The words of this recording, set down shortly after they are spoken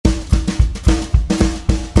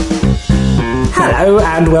Hello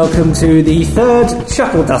and welcome to the third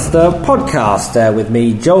Chuckle Duster podcast with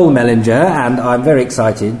me, Joel Mellinger, and I'm very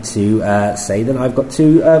excited to say that I've got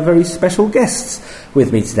two very special guests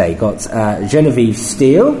with me today. Got Genevieve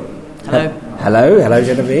Steele. Hello. Hello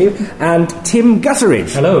Genevieve. And Tim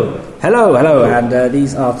Gutteridge. Hello, and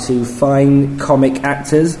these are two fine comic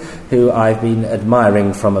actors who I've been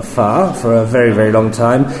admiring from afar for a very, very long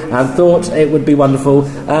time and thought it would be wonderful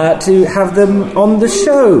to have them on the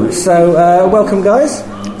show. So, welcome, guys.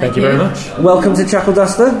 Thank you very much. Welcome to Chuckle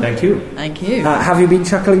Duster. Thank you. Thank you. Have you been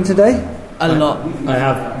chuckling today? A lot. I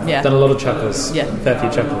have done a lot of chuckles. Yeah. Fair few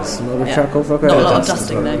chuckles. A lot of chuckles? Okay. Not a lot of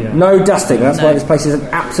dusting, though. Yeah. No dusting, that's No. why this place is an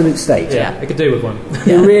absolute state. Yeah, I could do with one.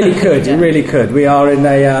 You really could, you really could. We are in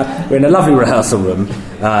we're in a lovely rehearsal room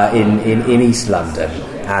in East London.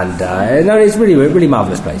 And no, it's really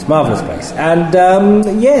marvellous place. And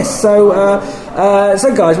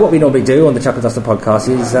so guys, what we normally do on the Chuckle Duster podcast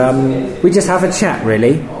is we just have a chat,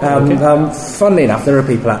 really. Funnily enough, there are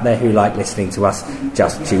people out there who like listening to us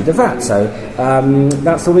just chew the fat, so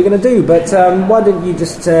that's all we're going to do. But why don't you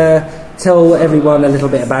just tell everyone a little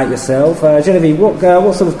bit about yourself? Genevieve, what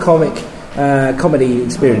sort of comedy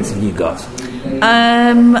experience have you got?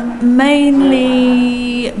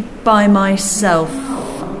 Mainly by myself.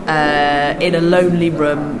 In a lonely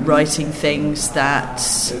room, writing things that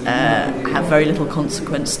have very little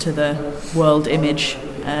consequence to the world image.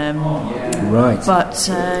 Right. But,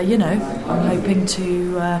 I'm hoping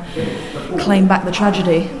to claim back the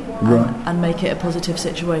tragedy and make it a positive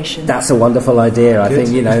situation. That's a wonderful idea. I think,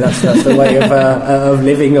 that's the way of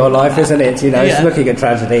living your life, isn't it? It's looking at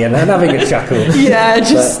tragedy and having a chuckle. Yeah,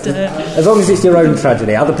 just... as long as it's your own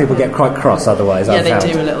tragedy. Other people get quite cross otherwise, yeah, I've found.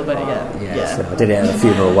 they do a little bit, yeah. So I did it at a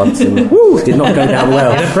funeral once and did not go down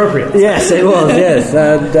well. Inappropriate. Yes, it was, yes.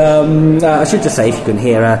 And I should just say, if you can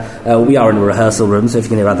hear, we are in a rehearsal room, so if you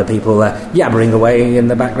can hear other people yabbering away in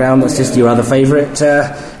the background, that's just your other favourite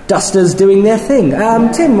dusters doing their thing.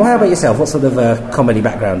 Tim, how about yourself? What sort of comedy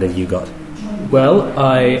background have you got? Well,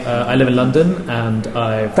 I live in London, and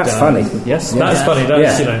I've That's done... funny. Yes, Yeah. that's funny.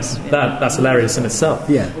 That's, Yeah. That's hilarious in itself.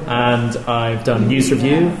 Yeah. And I've done news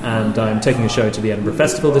review, and I'm taking a show to the Edinburgh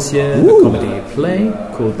Festival this year, Ooh. a comedy play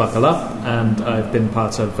called Buckle Up, and I've been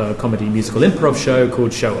part of a comedy musical improv show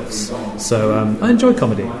called Show Offs. So I enjoy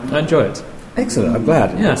comedy. I enjoy it. Excellent, I'm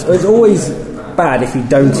glad. Yeah. It's always bad if you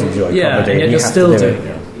don't enjoy comedy. Yeah, and yet you you're have still to do doing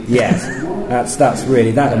it. Yes. That's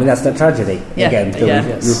really that. I mean, that's the tragedy again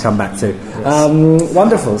that we'll come back to. Yes.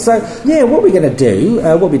 Wonderful. So, what we're going to do,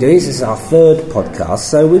 this is our third podcast.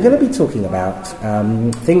 So we're going to be talking about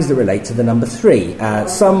things that relate to the number 3.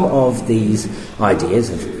 Some of these ideas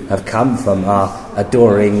have come from our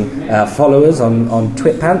adoring followers on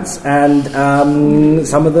TwitPants, and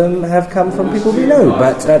some of them have come from people we know.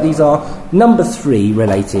 But these are number 3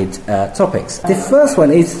 related topics. The first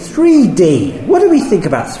one is 3D. What do we think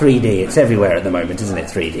about 3D? It's everywhere at the moment, isn't it?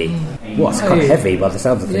 3D. Well, it's quite heavy by the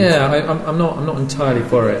sounds of things. Yeah, I'm not entirely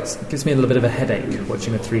for it. It gives me a little bit of a headache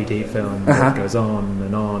watching a 3D film. It goes on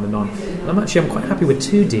and on and on. And I'm quite happy with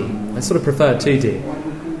 2D. I sort of prefer 2D.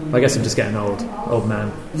 I guess I'm just getting old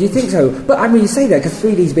man. Do you think so? But I mean, you say that because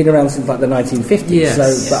 3D's been around since like the 1950s. Yes.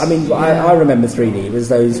 So, but I mean, I remember 3D. It was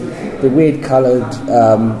the weird coloured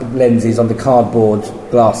lenses on the cardboard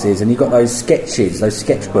glasses, and you got those sketches, those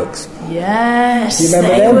sketchbooks. Yes, Do you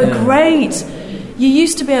remember they them? were great. You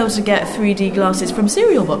used to be able to get 3D glasses from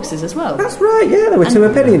cereal boxes as well. That's right. Yeah, they were 2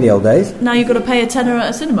 a penny in the old days. Now you've got to pay a tenner at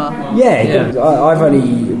a cinema. Yeah. I've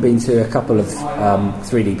only been to a couple of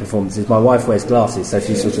 3D performances. My wife wears glasses, so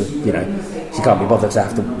she sort of, she can't be bothered to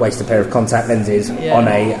have to waste a pair of contact lenses on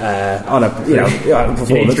a performance.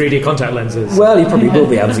 You need 3D contact lenses. Well, you probably will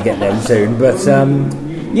be able to get them soon, but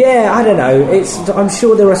I don't know. I'm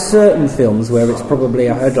sure there are certain films where it's probably.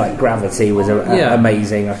 I heard like Gravity was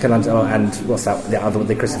amazing. I can and what's that?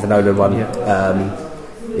 The Christopher Nolan one.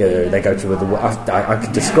 They go to I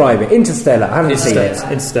could describe it. Interstellar. I haven't seen it.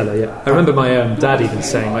 Interstellar. Yeah. I remember my dad even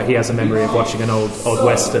saying like he has a memory of watching an old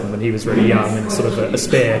western when he was really young, and sort of a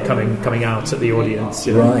spear coming out at the audience.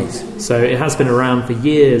 Right. So it has been around for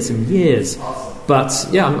years and years. But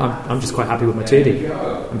yeah, I'm just quite happy with my 2D.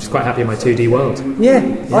 I'm just quite happy in my 2D world. Yeah,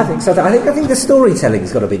 I think so. I think the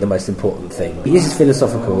storytelling's got to be the most important thing. It is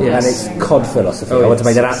philosophical, and it's cod philosophy. I want to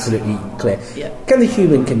make that absolutely clear. Yeah. Can the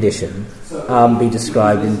human condition be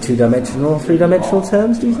described in 2-dimensional or 3-dimensional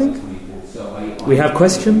terms, do you think? We have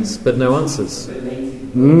questions, but no answers.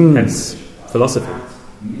 Hence, philosophy.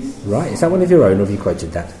 Right, is that one of your own, or have you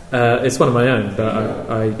quoted that? It's one of my own, but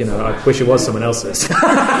I wish it was someone else's.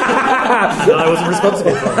 I wasn't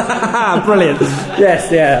responsible for it. Brilliant.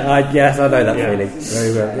 Yes, I know that feeling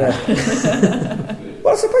very well. Yeah.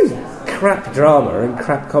 Well, I suppose crap drama and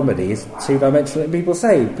crap comedy is two-dimensional. People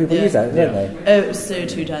use that, don't they? Oh, it was so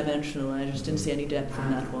two-dimensional. I just didn't see any depth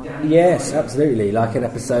in that one. Yes, absolutely. Like an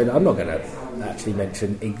episode, I'm not going to actually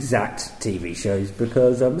mention exact TV shows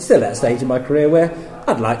because I'm still at a stage in my career where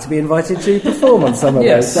I'd like to be invited to perform on some of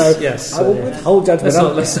those. So I will withhold judgment.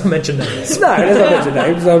 Let's not mention names. No, let's not mention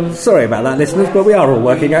names. I'm sorry about that, listeners, but we are all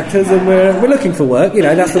working actors and we're looking for work.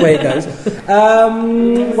 That's the way it goes.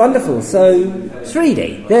 Wonderful. So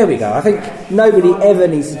 3D. There we go. I think nobody ever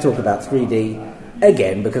needs to talk about 3D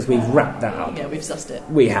again because we've wrapped that up. Yeah, we've sussed it.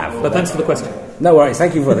 We have. But thanks for the question. No worries.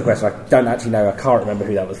 Thank you for the question. I don't actually know. I can't remember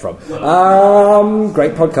who that was from.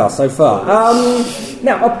 Great podcast so far.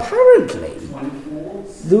 Now, apparently,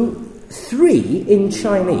 the 3 in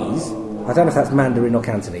Chinese, I don't know if that's Mandarin or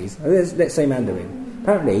Cantonese. Let's say Mandarin.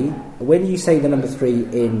 Apparently, when you say the number 3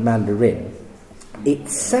 in Mandarin, it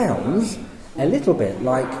sounds a little bit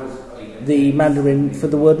like the Mandarin for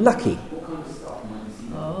the word lucky.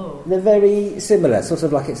 Oh. They're very similar, sort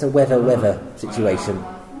of like it's a weather situation.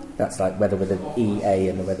 That's like weather with an EA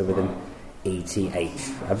and the weather with an ETH.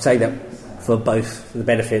 I'm saying that for both the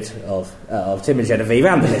benefit of Tim and Genevieve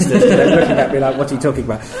and the listeners, because they're looking at me like, what are you talking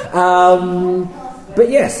about? But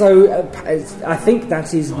yeah, so I think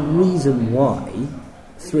that is the reason why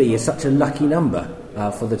 3 is such a lucky number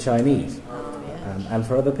for the Chinese and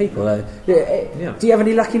for other people. Do you have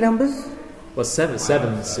any lucky numbers? Well, seven.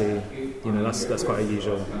 See, that's quite a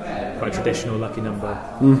usual, quite a traditional lucky number.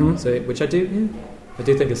 Mm-hmm. So, which I do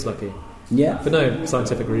think it's lucky. Yeah. For no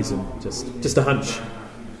scientific reason, just a hunch.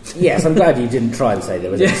 Yes, I'm glad you didn't try and say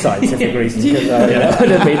there was any scientific reason, because I would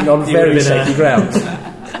have been on very shaky ground.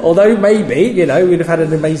 Although maybe, we'd have had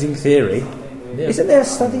an amazing theory. Yeah. Isn't there a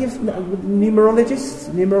study of numerology? Is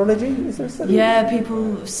there a study? Yeah,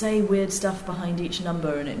 people say weird stuff behind each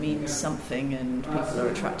number and it means something and people are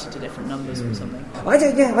attracted to different numbers or something. I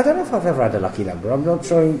don't know if I've ever had a lucky number. I'm not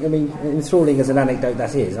sure, enthralling as an anecdote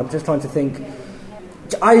that is. I'm just trying to think.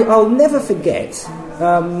 I'll never forget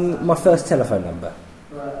my first telephone number.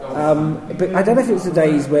 But I don't know if it was the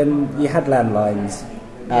days when you had landlines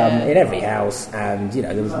in every house, and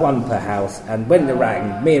there was one per house, and when it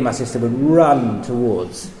rang, me and my sister would run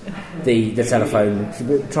towards the telephone,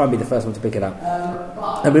 try and be the first one to pick it up,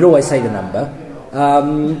 and we'd always say the number,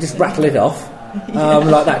 just rattle it off.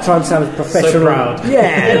 Like that, try and sound professional. So proud.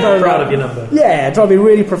 Yeah, proud of your number. Yeah, try and be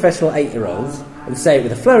really professional 8-year-olds and say it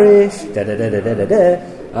with a flourish.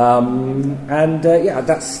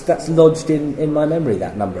 That's lodged in my memory,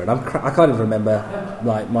 that number, and I can't even remember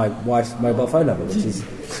like my wife's mobile phone number, which is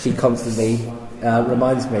she constantly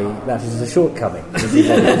reminds me that is a shortcoming. This is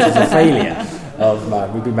a failure of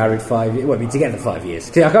mine. We've been married 5 years. Well, we've been together 5 years.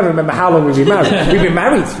 See, I can't remember how long we've been married. We've been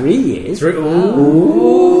married 3 years.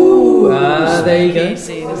 Ooh. There you go.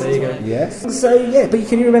 There you go. Yes. So yeah, but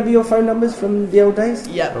can you remember your phone numbers from the old days?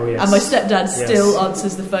 Yeah. Oh, yes. And my stepdad still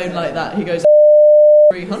answers the phone like that. He goes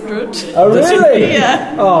 300. Oh really?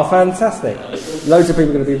 Yeah. Oh, fantastic! Loads of people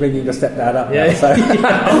are going to be ringing your stepdad up now. So. Sorry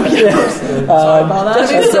about that.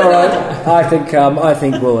 That's all right. I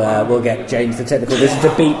think we'll get James, the technical wizard, to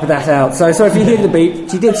beep that out. So if you hear the beep,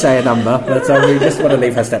 she did say a number, but we just want to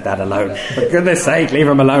leave her stepdad alone. For goodness' sake, leave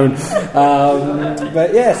him alone.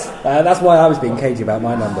 But yes, that's why I was being cagey about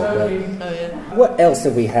my number. But what else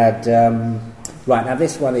have we had? Right, now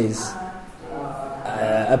this one is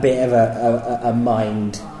a bit of a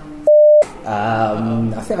mind. I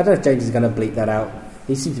don't know if James is going to bleep that out.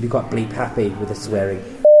 He seems to be quite bleep happy with the swearing.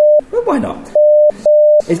 Well, why not?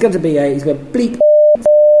 He's going to bleep.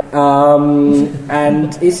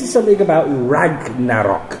 And this is something about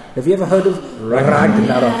Ragnarok. Have you ever heard of Ragnarok?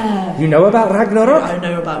 Yeah. You know about Ragnarok? I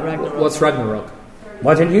know about Ragnarok. What's Ragnarok?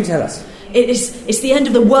 Why don't you tell us? It's the end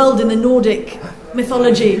of the world in the Nordic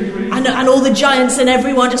mythology, and all the giants and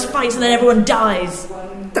everyone just fights and then everyone dies.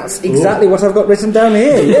 That's exactly what I've got written down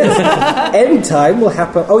here, yes. End time will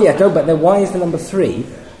happen. Oh yeah, no, but then why is the number 3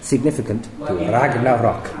 significant to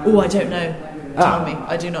Ragnarok? Oh, I don't know. Tell me.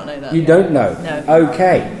 I do not know that. You don't know? No.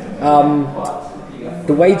 Okay.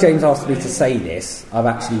 The way James asked me to say this, I've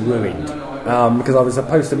actually ruined. Because I was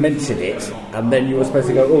supposed to mention it, and then you were supposed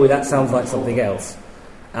to go, oh, that sounds like something else.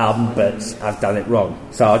 But I've done it wrong,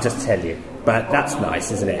 so I'll just tell you. But that's nice,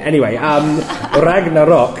 isn't it? Anyway,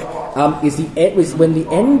 Ragnarok is when the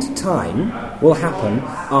end time will happen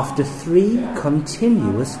after 3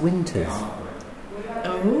 continuous winters.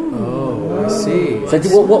 Oh, I see.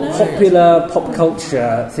 So what popular pop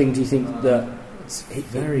culture thing do you think that... It's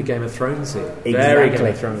very Game of Thronesy. Exactly. Very Game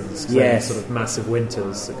of Thrones. Yes. Sort of massive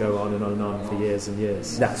winters that go on and on for years and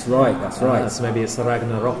years. That's right. So maybe it's the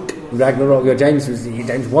Ragnarok. Ragnarok. James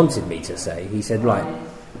wanted me to say. He said, right,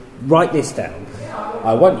 write this down.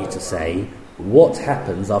 I want you to say what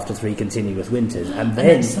happens after 3 continuous winters, and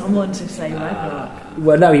then someone to say Ragnarok.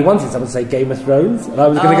 Well, no, he wanted someone to say Game of Thrones, and I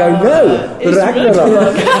was going to go, no,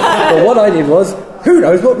 Ragnarok. But what I did was, who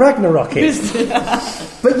knows what Ragnarok is?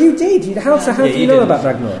 But you did. How do you know about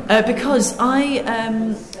Ragnarok? Because I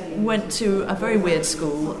went to a very weird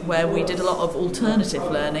school where we did a lot of alternative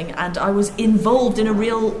learning, and I was involved in a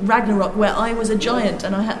real Ragnarok where I was a giant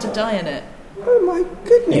and I had to die in it. Oh my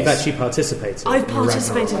goodness. You've actually participated. I've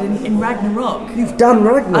participated in Ragnarok. You've done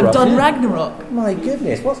Ragnarok? I've done Ragnarok. My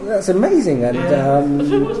goodness, that's amazing. And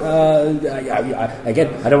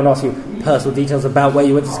again, I don't want to ask you personal details about where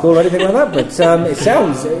you went to school or anything like that, but it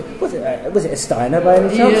sounds... Was it a Steiner by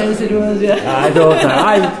any chance? Yes, it was, yeah. I thought so.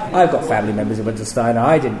 I've got family members who went to Steiner.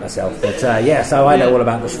 I didn't myself, but so I know all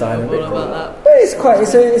about the Steiner. All about that. But it's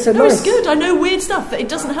a nice... It's good. I know weird stuff. It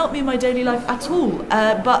doesn't help me in my daily life at all.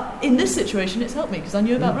 But in this situation, it's helped me because I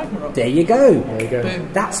knew about Ragnarok. There you go.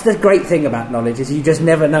 Boom. That's the great thing about knowledge, is you just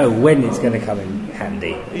never know when it's going to come in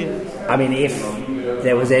handy. Yeah. I mean, if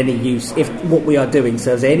there was any use, if what we are doing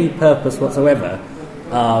serves any purpose whatsoever,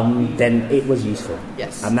 then it was useful.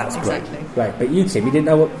 Yes, and that's exactly. Great. But you, Tim, you didn't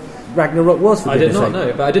know what Ragnarok was. I did not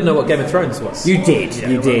know, but I did know what Game of Thrones was. You did. Yeah,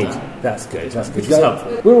 you did. Done. That's good. That's good.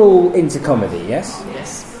 Helpful. We're all into comedy, yes.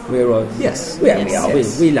 Yes. We're all. Yes. Yeah, Yes. we are.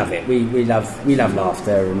 Yes. We love it. We love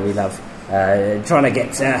laughter, and we love trying to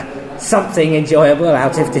get something enjoyable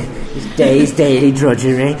out of this day's daily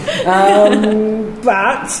drudgery.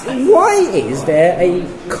 But why is there a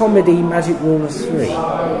comedy magic rule of 3?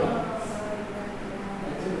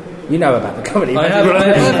 You know about the comedy magic rule of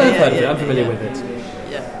 3. I've heard of it. I'm familiar with it.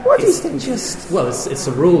 Yeah. What is it just... Well, it's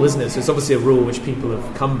a rule, isn't it? So it's obviously a rule which people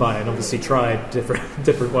have come by and obviously tried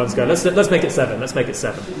different ones. Go, let's make it 7. Let's make it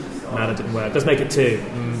 7. No, that didn't work. Let's make it 2.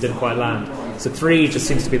 Didn't quite land. So 3 just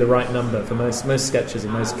seems to be the right number for most sketches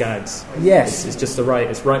and most gags. Yes. It's just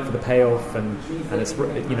it's right for the payoff, and it's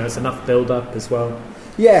it's enough build up as well.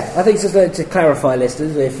 Yeah, I think just to clarify,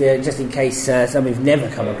 listeners, if just in case some who've never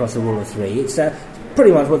come across the rule of 3, it's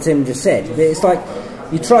pretty much what Tim just said. It's like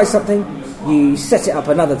you try something, you set it up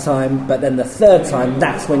another time, but then the third time,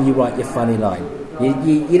 that's when you write your funny line.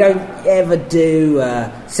 You don't ever do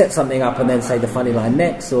set something up and then say the funny line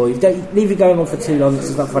next, or you don't leave it going on for too long.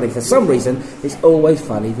 It's not funny. For some reason, it's always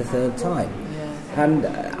funny the third time. Yeah. And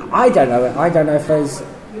I don't know. I don't know if there's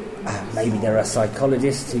maybe there are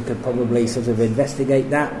psychologists who could probably sort of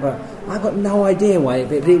investigate that, but I've got no idea why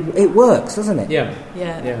it works, doesn't it? Yeah.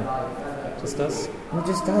 It just does. It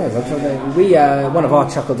just does. I'm trying to, one of our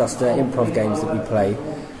Chuckle Duster improv games that we play,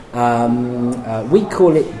 we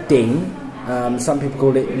call it Ding. Some people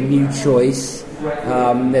call it New Choice.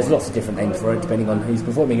 There's lots of different names for it depending on who's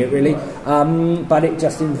performing it, really. But it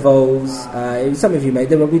just involves, some of you we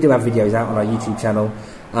do have videos out on our YouTube channel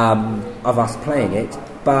of us playing it,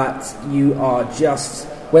 but you are just,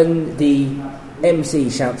 when the MC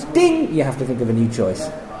shouts ding, you have to think of a new choice.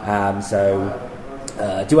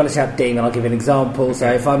 Do you want to shout ding? And I'll give you an example.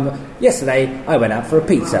 So if yesterday I went out for a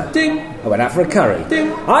pizza. Ding. I went out for a curry.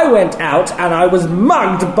 Ding. I went out and I was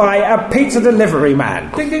mugged by a pizza delivery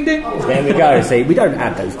man. Ding, ding, ding. There we go. See, we don't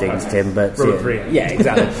add those dings, Tim, but... Rule of 3. Yeah,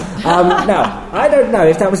 exactly. Now, I don't know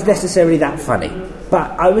if that was necessarily that funny,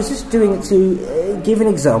 but I was just doing it to give an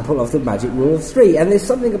example of the magic rule of 3. And there's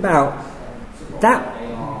something about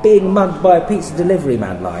that being mugged by a pizza delivery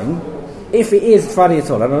man line, if it is funny at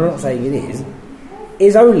all, and I'm not saying it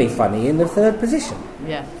is only funny in the third position.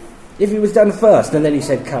 Yeah. If it was done first and then you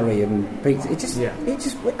said curry and pizza, it just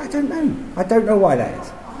I don't know why that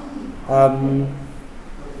is.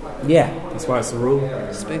 That's why it's a rule.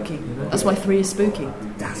 Spooky. That's why 3 is spooky.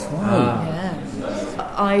 That's why.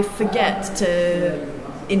 Yeah. I forget to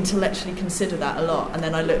intellectually consider that a lot, and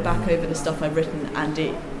then I look back over the stuff I've written and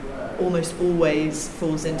it almost always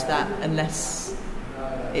falls into that unless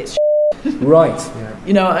it's right. Yeah.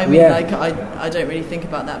 You know what I mean? Like I don't really think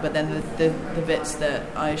about that, but then the bits that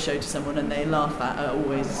I show to someone and they laugh at are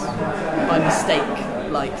always by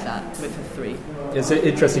mistake like that with a 3. It's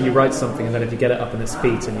interesting. You write something and then if you get it up on its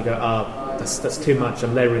feet and you go, that's too much.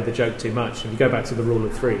 I'm layering the joke too much. If you go back to the rule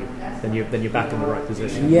of 3, then you're back in the right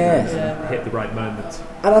position. Yes. Hit the right moment.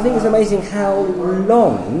 And I think it's amazing how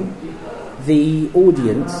long the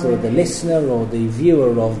audience or the listener or the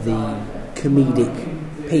viewer of the comedic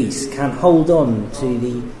piece can hold on to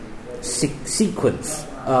the sequence.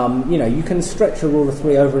 You can stretch a rule of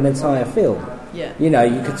 3 over an entire film. Yeah.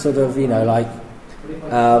 You could sort of,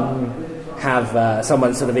 have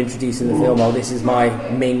someone sort of introducing the film, this is my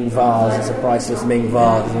Ming vase, it's a priceless Ming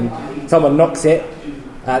vase, and someone knocks it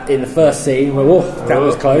in the first scene, that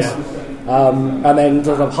was close. Yeah. And then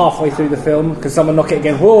sort of halfway through the film, because someone knock it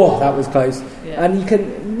again, whoa, that was close. Yeah. And you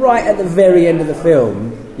can, right at the very end of the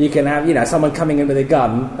film, you can have, someone coming in with a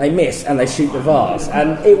gun, they miss, and they shoot the vase.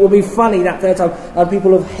 And it will be funny that third time, and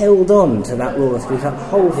people have held on to that rule of through that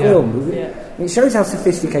whole film. Yeah. It shows how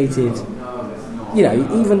sophisticated,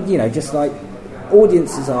 even, just like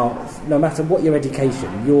audiences are, no matter what your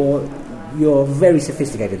education, you're very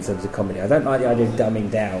sophisticated in terms of comedy. I don't like the idea of dumbing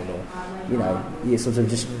down or, you're sort of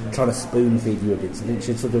just trying to spoon feed the audience. I think you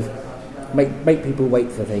should sort of make people wait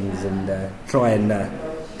for things and try and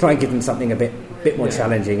give them something a bit more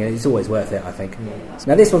challenging, and it's always worth it, I think.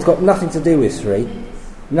 Now this one's got nothing to do with three.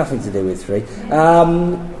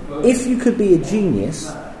 If you could be a genius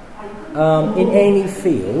in any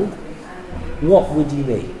field, what would you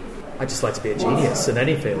be? I'd just like to be a genius in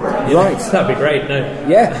any field. Right. That'd be great, no?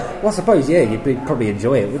 Yeah. Well, I suppose, you'd probably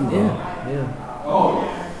enjoy it, wouldn't you?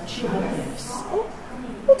 Yeah. Genius.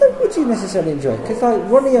 Well, would you necessarily enjoy it? Because,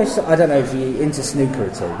 like, Ronnie O'Sullivan, I don't know if you're into snooker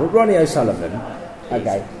at all, but Ronnie O'Sullivan,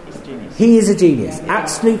 okay, he is a genius. At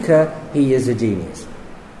snooker, he is a genius.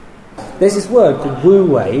 There's this word called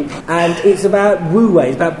wu-wei, and it's about wu-wei,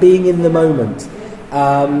 it's about being in the moment.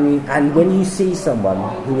 And when you see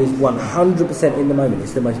someone who is 100% in the moment,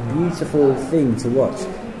 it's the most beautiful thing to watch.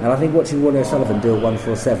 And I think watching Ronnie O'Sullivan do a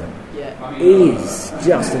 147 is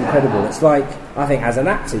just incredible. It's like, I think as an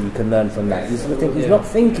actor you can learn from that. You sort of think he's not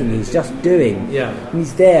thinking, he's just doing. Yeah.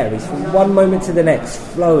 He's there, he's from one moment to the next,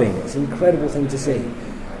 flowing. It's an incredible thing to see.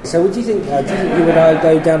 So would you think, do you think you would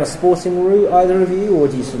go down a sporting route, either of you, or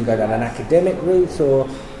do you sort of go down an academic route, or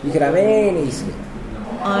you could have any skill?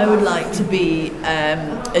 I would like to be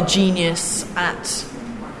a genius at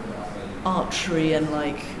archery and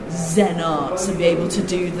like Zen arts, and be able to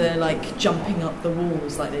do the like jumping up the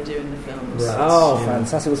walls like they do in the films. Right. Oh,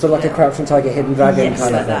 fantastic! Sort of like a Crouching Tiger, Hidden Dragon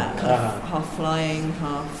kind like of that, thing. kind of half flying,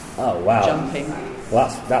 half jumping. Well,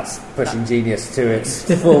 that's pushing genius to its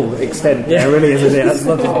full extent. Yeah, really, isn't it? That's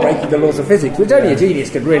not just breaking the laws of physics, which only a genius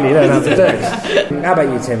could really learn how to do. How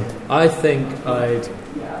about you, Tim? I think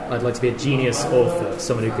I'd like to be a genius author,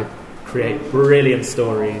 someone who could create brilliant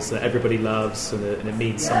stories that everybody loves and it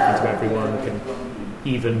means something to everyone. Can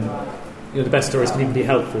even, the best stories can even be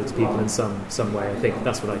helpful to people in some way. I think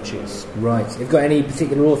that's what I choose. Right. Have you got any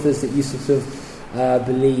particular authors that you sort of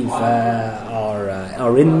believe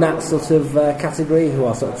are in that sort of category, who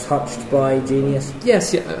are sort of touched by genius?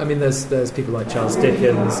 Yes, yeah. I mean, there's people like Charles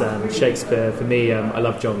Dickens and Shakespeare. For me, I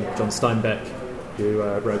love John Steinbeck, who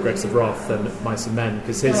wrote Grapes of Wrath and Mice and Men,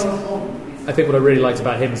 because I think what I really liked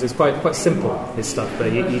about him is it's quite simple, his stuff,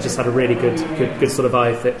 but he just had a really good sort of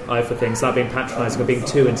eye for things, without being patronising or being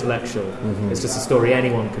too intellectual. Mm-hmm. It's just a story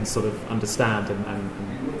anyone can sort of understand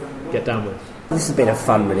and get down with. This is a bit of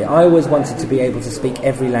fun, really. I always wanted to be able to speak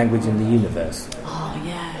every language in the universe. Oh,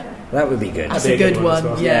 yeah. That would be good. That's a good one,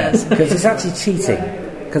 well. Yes. Because it's actually cheating.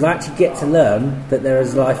 Because I actually get to learn that there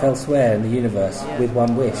is life elsewhere in the universe with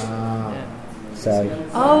one wish. So.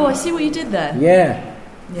 Oh, I see what you did there. Yeah.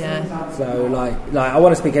 Yeah. So, like I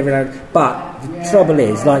want to speak every language, but the trouble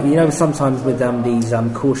is, sometimes with these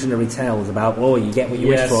cautionary tales about, you get what you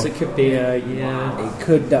wish for. Yes, it could be,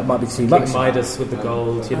 that might be too much. Midas with the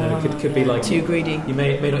gold, could be like too greedy. You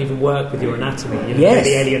may not even work with your anatomy.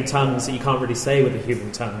 Maybe alien tongues that you can't really say with a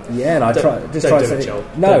human tongue. Yeah, and don't do it, Joel.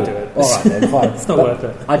 No, don't do it. All right then, fine. It's not worth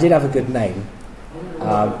it. I did have a good name.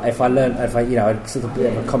 I'd sort of be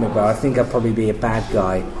a comic book, I think I'd probably be a bad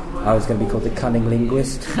guy. I was going to be called the Cunning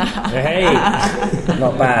Linguist. Hey,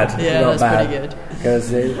 not bad. Yeah, not that's bad. pretty good.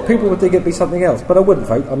 Because people would think it'd be something else, but I wouldn't,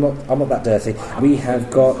 folk. I'm not that dirty. We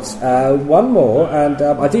have got one more, and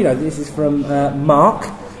I do know this is from Mark,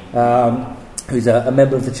 who's a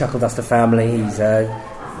member of the Chuckle Duster family. He's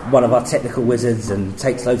one of our technical wizards and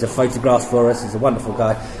takes loads of photographs for us. He's a wonderful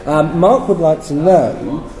guy. Mark would like to know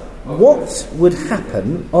what would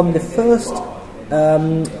happen on the first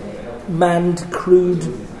manned crewed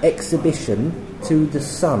exhibition to the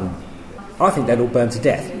sun. I think they'd all burn to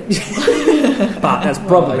death. But that's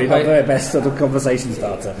probably not the very best sort of conversation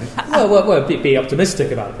starter. Well, be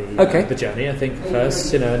optimistic about the journey, I think,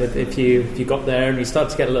 first, and if you got there and you start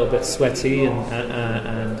to get a little bit sweaty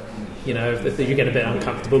and if you get a bit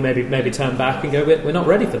uncomfortable, maybe turn back and go, we're not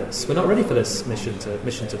ready for this. We're not ready for this mission to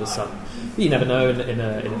the sun. But you never know, in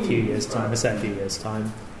a few years' time, I say a few years'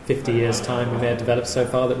 time, 50 years' time, we may have developed so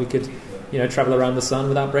far that we could, travel around the sun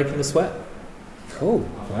without breaking the sweat. Cool.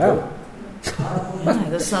 Wow. Yeah,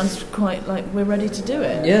 that sounds quite like we're ready to do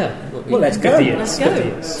it. Yeah. Well, let's go. 50 years.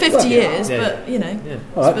 Let's go. 50 years, but, Yeah.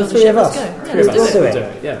 All right, the three of us. Let's do it. Do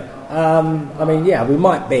it. Yeah. We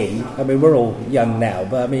might be. We're all young now,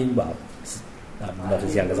 but I'm not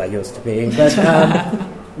as young as I used to be. But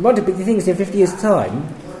But the thing is, in 50 years' time,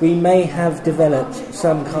 we may have developed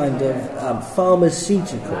some kind of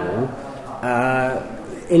pharmaceutical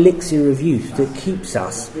elixir of youth that keeps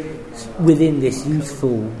us within this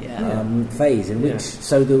youthful phase, in which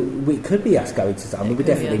so that we could be us going to sun. I mean, we're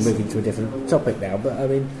definitely moving to a different topic now, but I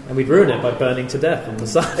mean, and we'd ruin it by burning to death on the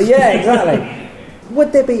sun. Yeah, exactly.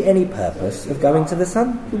 Would there be any purpose of going to the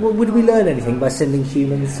sun? Would we learn anything by sending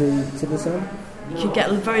humans to the sun? You could get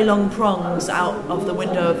very long prongs out of the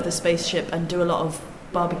window of the spaceship and do a lot of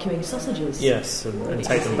barbecuing sausages. Yes, and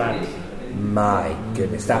take them back. My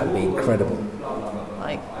goodness, that would be incredible.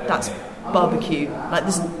 Like, that's barbecue. Like,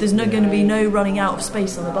 there's no going to be no running out of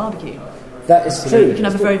space on the barbecue. That is true. You can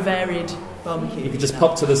have a very varied barbecue. You could just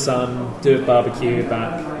pop to the sun, do a barbecue,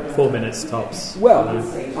 back 4 minutes tops. Well,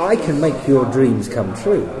 I can make your dreams come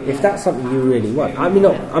true if that's something you really want. I mean,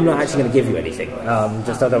 I'm not actually going to give you anything.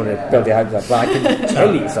 Just I don't want to build your hopes up, but I can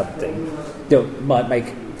tell you something that might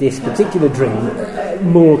make this particular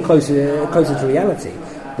dream more closer to reality.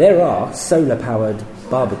 There are solar-powered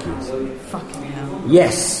barbecues. Fucking hell.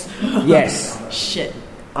 Yes. Shit.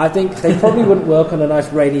 I think they probably wouldn't work on a nice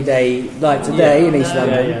rainy day like today in East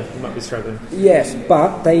London. Yeah, you might be struggling. Yes,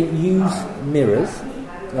 but they use mirrors,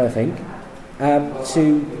 I think,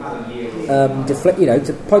 to deflect,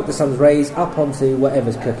 to point the sun's rays up onto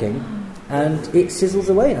whatever's cooking, and it sizzles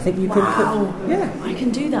away. I think you can cook. Yeah, I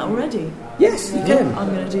can do that already. Yes, you can.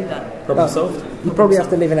 I'm going to do that. Problem solved. You probably have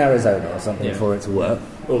to live in Arizona or something for it to work.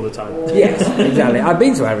 All the time. Yes, exactly. I've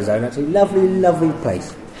been to Arizona, actually. Lovely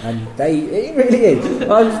place. And it really is.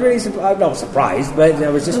 I was really I'm not surprised, but I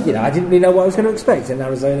was just, I didn't really know what I was going to expect. And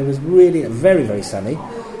Arizona was really very, very sunny.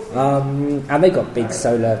 And they've got big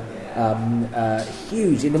solar,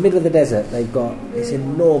 huge, in the middle of the desert, they've got this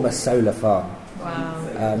enormous solar farm. Wow.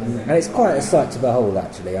 And it's quite a sight to behold,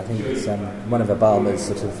 actually. I think it's one of Obama's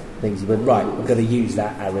sort of things. You went, right, we're going to use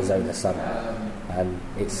that Arizona sun. And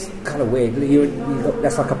it's kind of weird.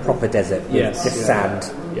 That's like a proper desert with just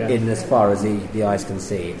sand in as far as the eyes can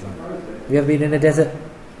see. Have you ever been in a desert?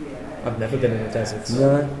 I've never been in a desert.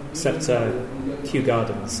 No? Except Kew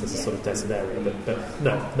Gardens as a sort of desert area. But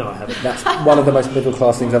no, I haven't. That's one of the most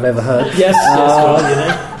middle-class things I've ever heard. Yes, well,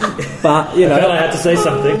 But, I felt I had to say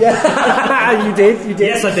something. You did?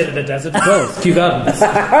 Yes, I did in a desert as well. Kew Gardens.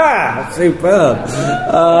 Superb.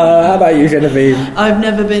 How about you, Genevieve? I've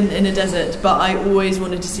never been in a desert, but I always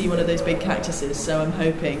wanted to see one of those big cactuses, so I'm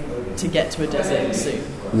hoping to get to a desert soon.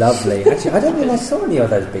 Lovely. Actually, I don't think I saw any of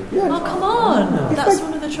those big... Oh, come on! That's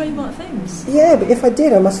one of the trademark things. Yeah, but if I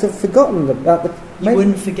did, I must have forgotten about the... You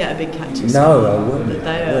wouldn't forget a big cactus. No, I wouldn't.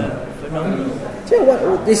 They are phenomenal. Do you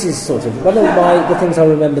know what? This is sort of one of the things I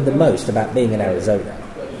remember the most about being in Arizona.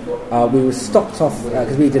 We were stopped off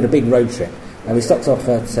because we did a big road trip, and we stopped off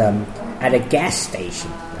at a gas station.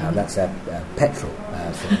 That's a petrol.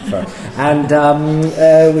 And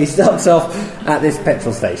we stopped off at this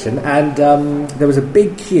petrol station, and there was a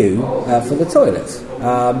big queue for the toilets.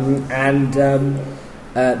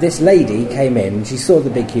 This lady came in. She saw the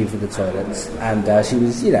big queue for the toilets, and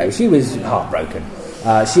she was heartbroken.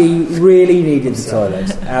 She really needed the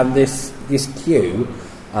toilet, and this queue,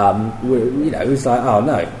 it was like, oh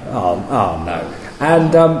no.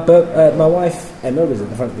 And but my wife Emma was at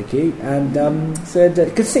the front of the queue and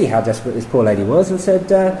said, could see how desperate this poor lady was, and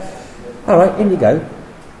said, all right, in you go.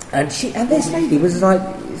 And this lady was like,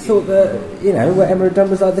 thought that what Emma had done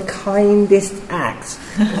was like the kindest act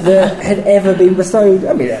that had ever been bestowed.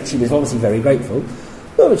 I mean, she was obviously very grateful.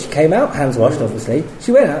 Well, when she came out, hands washed, obviously,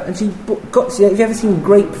 she went out and she got. Have you ever seen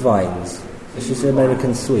grapevines? It's just an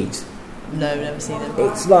American sweet. No, never seen them.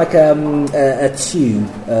 It's like a tube,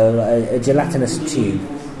 a gelatinous tube.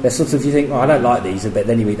 They're sort of, you think, I don't like these, but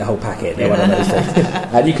then you eat the whole packet. They're one of those things.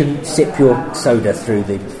 And you can sip your soda through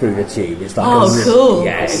the tube. It's like cool.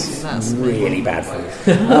 Yeah, it's really bad for you.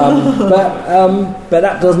 But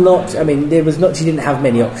that does not. I mean, she didn't have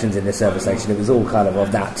many options in the service station. It was all kind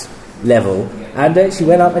of that level. And she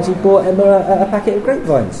went up and she bought Emma a packet of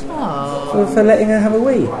grapevines for letting her have a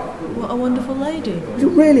wee. What a wonderful lady.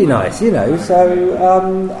 Really nice,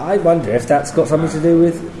 so I wonder if that's got something to do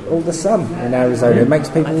with all the sun in Arizona. It makes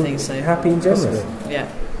people happy and generous. Yeah.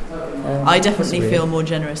 I definitely feel more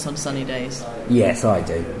generous on sunny days. Yes, I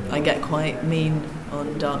do. I get quite mean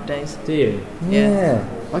on dark days. Do you? Yeah.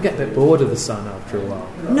 I get a bit bored of the sun after a while.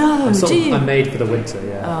 No, do you? I'm made for the winter,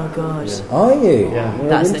 yeah. Oh, God. Yeah. Are you? Yeah.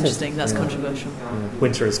 That's interesting. That's controversial. Yeah.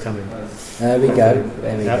 Winter is coming. There we go.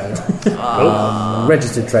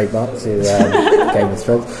 Registered trademark to Game of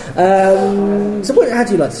Thrones. So how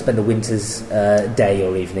do you like to spend a winter's day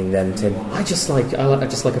or evening then, Tim? I just like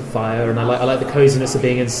a fire, and I like the coziness of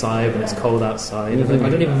being inside when it's cold outside. Mm-hmm. I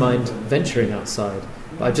don't even mind venturing outside.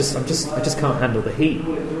 But I just can't handle the heat.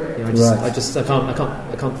 I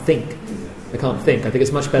can't think. I can't think. I think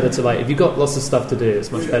it's much better to, like, if you've got lots of stuff to do,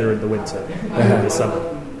 it's much better in the winter than in the summer.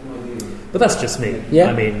 But that's just me. Yeah.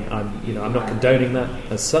 I mean, I'm not condoning that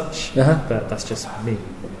as such, but that's just me.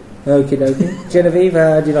 Okie dokie. Genevieve,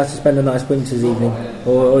 do you like to spend a nice winter's evening?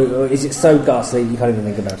 Or is it so ghastly you can't even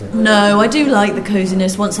think about it? No, I do like the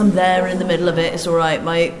coziness. Once I'm there in the middle of it, it's all right.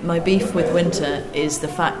 My beef with winter is the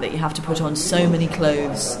fact that you have to put on so many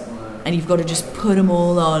clothes and you've got to just put them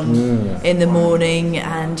all on in the morning,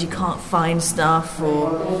 and you can't find stuff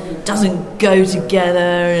or it doesn't go together.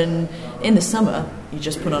 And in the summer, you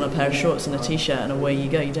just put on a pair of shorts and a t-shirt and away you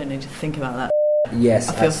go. You don't need to think about that. Yes.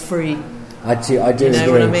 I feel free. I do you know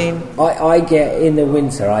agree. What I mean? I get, in the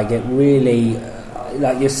winter, I get really...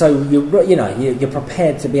 like you're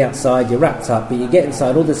prepared to be outside, you're wrapped up, but you get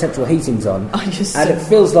inside, all the central heating's on, and it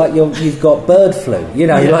feels like you've got bird flu.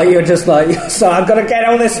 Like you're just like, so I've got to get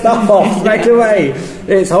all this stuff off straight away.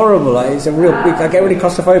 It's horrible. Like, it's a real big. I get really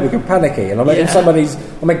claustrophobic and panicky, and I'm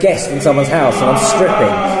a guest in someone's house, and I'm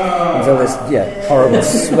stripping into this horrible,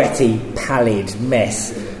 sweaty, pallid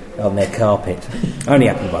mess on their carpet. Only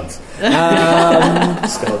happened once.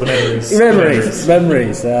 Still, the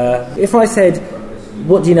memories. If I said,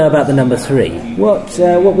 what do you know about the number 3? What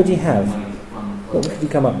would you have? What would you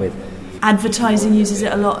come up with? Advertising uses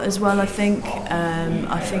it a lot as well, I think.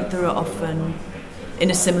 I think there are often,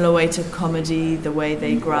 in a similar way to comedy, the way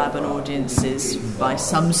they grab an audience is by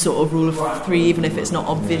some sort of rule of 3, even if it's not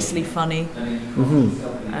obviously funny.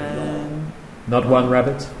 Not 1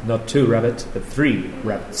 rabbit, not 2 rabbit, but 3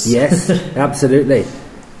 rabbits. Yes, absolutely.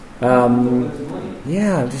 I'm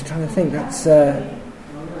just trying to think. That's...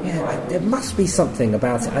 there must be something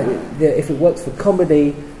about it. If it works for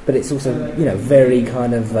comedy, but it's also, very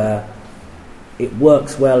kind of... it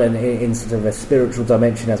works well in sort of a spiritual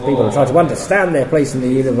dimension as people are trying to understand their place in the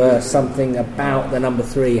universe. Something about the number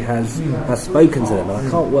 3 has spoken to them, and I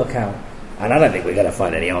can't work out. And I don't think we're going to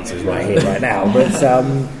find any answers right here, right now. But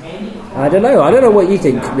I don't know. I don't know what you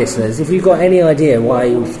think, listeners. If you've got any idea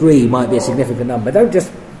why 3 might be a significant number, don't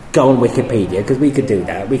just go on Wikipedia, because we could do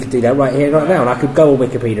that. We could do that right here, right now, and I could go on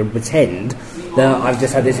Wikipedia and pretend that I've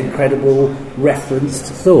just had this incredible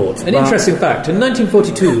referenced thought. An interesting fact, in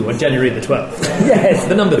 1942, on January the 12th, yes,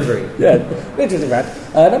 the number 3. Yeah, interesting fact.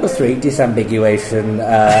 Number 3, disambiguation,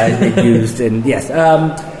 used in, yes.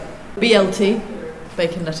 BLT,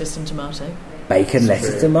 bacon, lettuce and tomato. Bacon,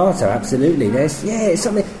 lettuce, tomato, absolutely. It's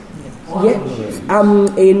something... Yeah,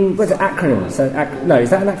 what's it, acronym? So, is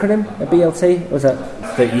that an acronym? A BLT? Or is that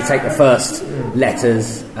you take the first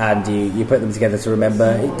letters and you put them together to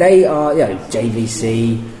remember? They are,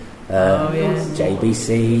 JVC,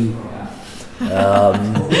 JBC,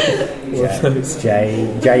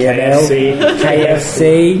 JNL,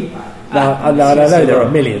 KFC. No, I know there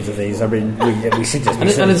are millions of these. I mean, we should just...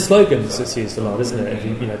 And in slogans, it's used a lot, isn't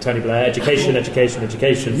it? Tony Blair, education.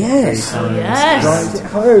 Yes. Yes. Right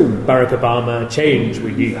at home. Barack Obama, change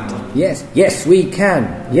we need. Yes, we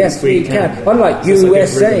can. Yes, we can. Unlike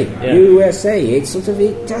USA. Yeah. USA, it's sort of...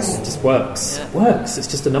 It just works. Yeah. Works. It's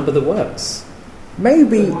just a number that works.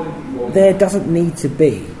 Maybe there doesn't need to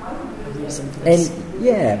be.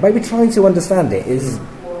 Maybe trying to understand it is...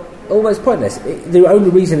 almost pointless. The only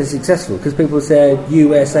reason it's successful because people say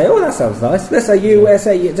USA. Oh, that sounds nice. Let's say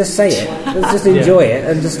USA. Just say it. Let's just enjoy it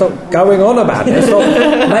and just stop going on about it. Stop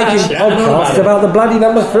making podcasts about the bloody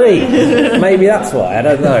number 3. Maybe that's why. I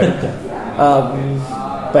don't know.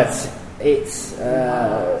 But it's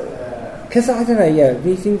because I don't know. Yeah,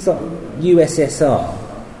 these things like USSR.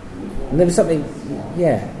 And there was something.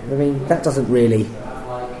 Yeah, I mean that doesn't really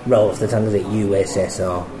roll off the tongue, does it?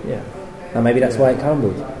 USSR. Yeah. And maybe that's why it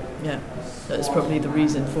crumbled. Yeah, that's probably the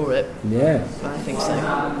reason for it. Yeah. I think so.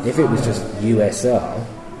 If it was just USR,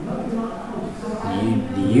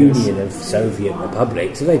 the Union of Soviet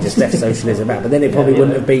Republics, so they just left socialism out, but then it probably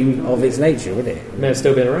wouldn't have been of its nature, would it? May have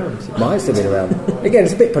still been around. Might have still been around. Again,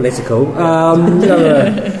 it's a bit political.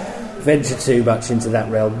 Venture too much into that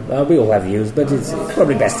realm. We all have views, but it's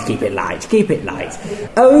probably best to keep it light.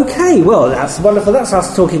 Okay, well, that's wonderful. That's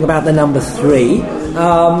us talking about the number 3.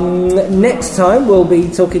 Next time we'll be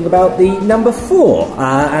talking about the number 4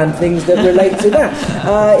 and things that relate to that.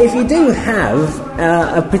 If you do have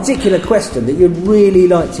a particular question that you'd really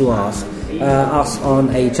like to ask us on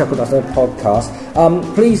a Chuckle Duster podcast,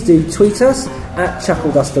 please do tweet us at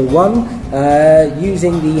ChuckleDuster1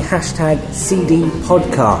 using the hashtag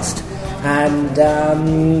CDPodcast. And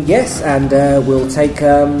we'll take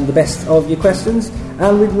the best of your questions,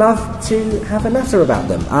 and we'd love to have a natter about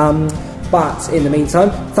them. But in the meantime,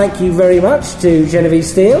 thank you very much to Genevieve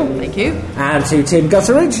Steele. Thank you. And to Tim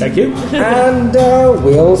Gutteridge. Thank you. And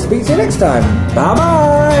we'll speak to you next time.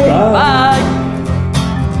 Bye-bye. Bye. Bye.